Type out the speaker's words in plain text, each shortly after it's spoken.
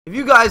If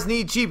you guys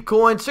need cheap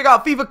coins, check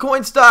out FIFA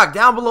Coin Stock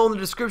down below in the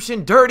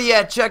description, dirty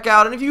at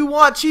checkout. And if you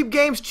want cheap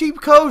games, cheap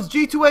codes,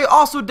 G2A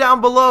also down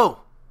below.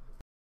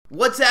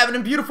 What's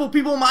happening, beautiful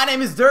people? My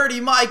name is Dirty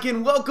Mike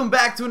and welcome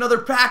back to another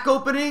pack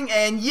opening.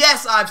 And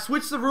yes, I've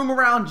switched the room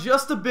around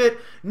just a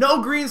bit.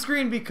 No green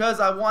screen because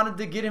I wanted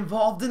to get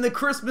involved in the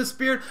Christmas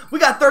spirit. We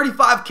got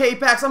 35K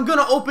packs. I'm going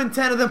to open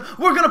 10 of them.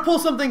 We're going to pull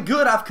something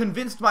good. I've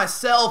convinced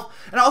myself.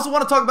 And I also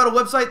want to talk about a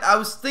website. I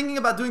was thinking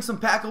about doing some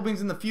pack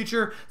openings in the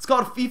future. It's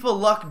called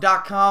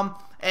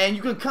FIFALuck.com. And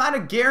you can kind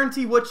of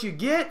guarantee what you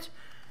get.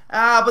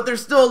 But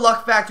there's still a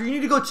luck factor. You need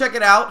to go check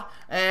it out.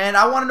 And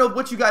I want to know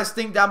what you guys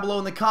think down below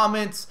in the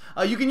comments.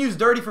 You can use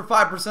Dirty for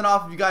 5%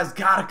 off if you guys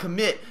gotta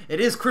commit.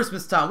 It is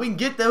Christmas time. We can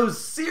get those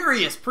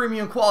serious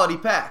premium quality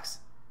packs.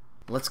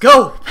 Let's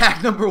go.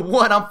 Pack number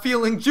 1. I'm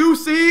feeling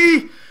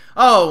juicy.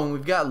 Oh, and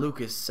we've got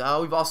Lucas.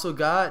 We've also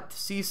got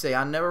Cisse.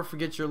 I never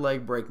forget your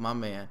leg break, my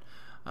man.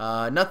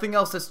 Nothing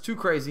else that's too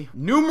crazy.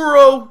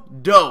 Numero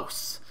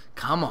dos.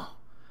 Come on.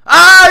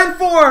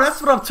 Inform.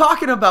 That's what I'm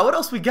talking about. What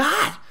else we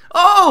got?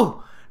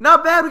 Oh,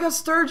 not bad. We got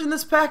Sturge in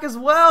this pack as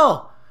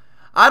well.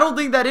 I don't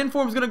think that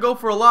Inform's going to go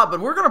for a lot,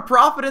 but we're going to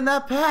profit in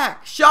that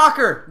pack.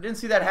 Shocker. Didn't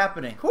see that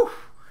happening. Whew.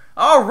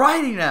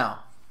 Alrighty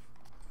now.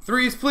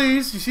 Threes,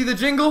 please. You see the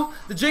jingle?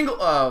 The jingle.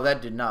 Oh,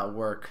 that did not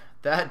work.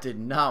 That did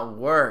not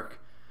work.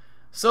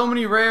 So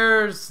many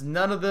rares.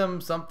 None of them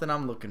something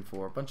I'm looking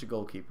for. A bunch of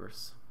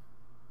goalkeepers.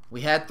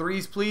 We had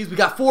threes, please. We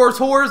got fours,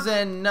 whores,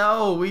 and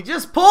no, we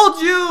just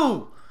pulled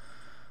you.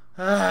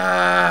 Did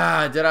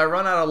I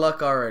run out of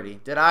luck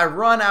already? Did I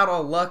run out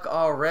of luck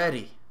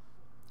already?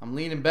 I'm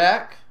leaning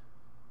back.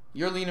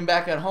 You're leaning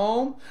back at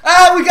home.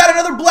 We got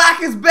another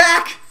black is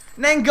back.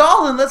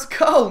 Nangolan, let's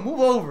go.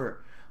 Move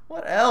over.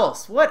 What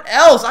else? What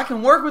else? I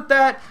can work with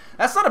that.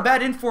 That's not a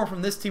bad inform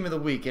from this team of the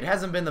week. It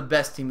hasn't been the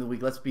best team of the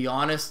week, let's be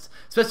honest.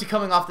 Especially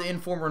coming off the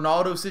inform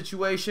Ronaldo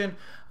situation.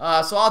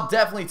 So I'll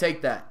definitely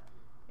take that.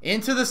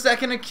 Into the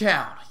second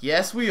account.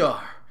 Yes, we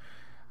are.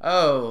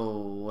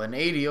 Oh, an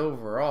 80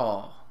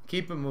 overall.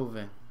 Keep it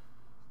moving.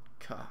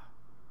 God.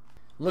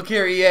 Look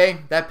here, EA.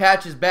 That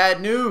patch is bad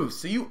news.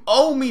 So you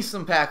owe me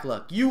some pack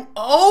luck. You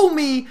owe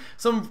me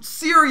some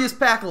serious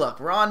pack luck.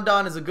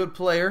 Rondon is a good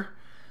player,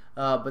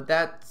 but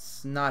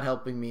that's not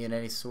helping me in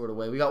any sort of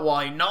way. We got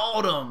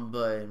Wijnaldum,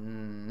 but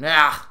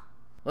nah.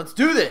 Let's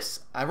do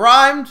this. I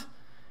rhymed.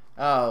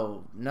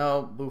 Oh,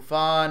 no.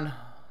 Buffon.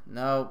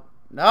 No.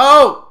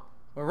 No!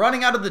 We're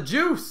running out of the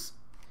juice.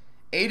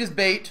 8 is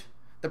bait.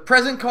 The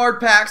present card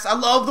packs. I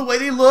love the way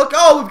they look.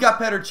 Oh, we've got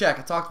Petr Cech.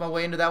 I talked my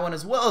way into that one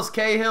as well as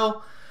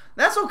Cahill.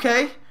 That's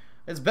okay.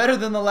 It's better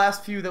than the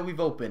last few that we've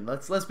opened.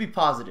 Let's be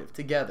positive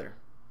together.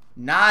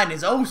 9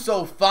 is oh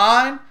so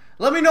fine.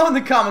 Let me know in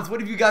the comments, what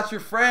have you got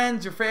your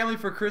friends, your family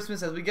for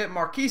Christmas, as we get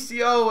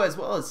Marquisio as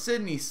well as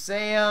Sydney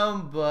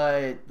Sam,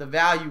 but the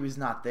value is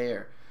not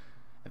there.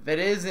 If it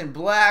isn't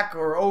black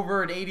or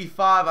over an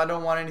 85, I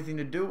don't want anything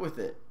to do with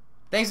it.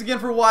 Thanks again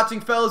for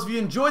watching, fellas. If you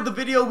enjoyed the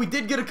video, we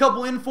did get a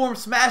couple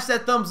informs. Smash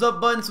that thumbs up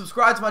button,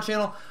 subscribe to my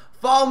channel.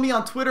 Follow me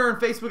on Twitter and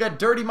Facebook at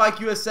Dirty Mike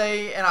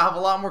USA, and I'll have a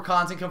lot more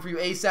content come for you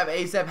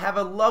ASAP. Have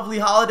a lovely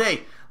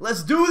holiday.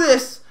 Let's do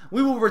this.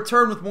 We will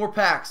return with more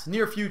packs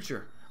near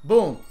future.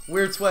 Boom.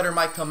 Weird sweater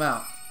might come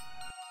out.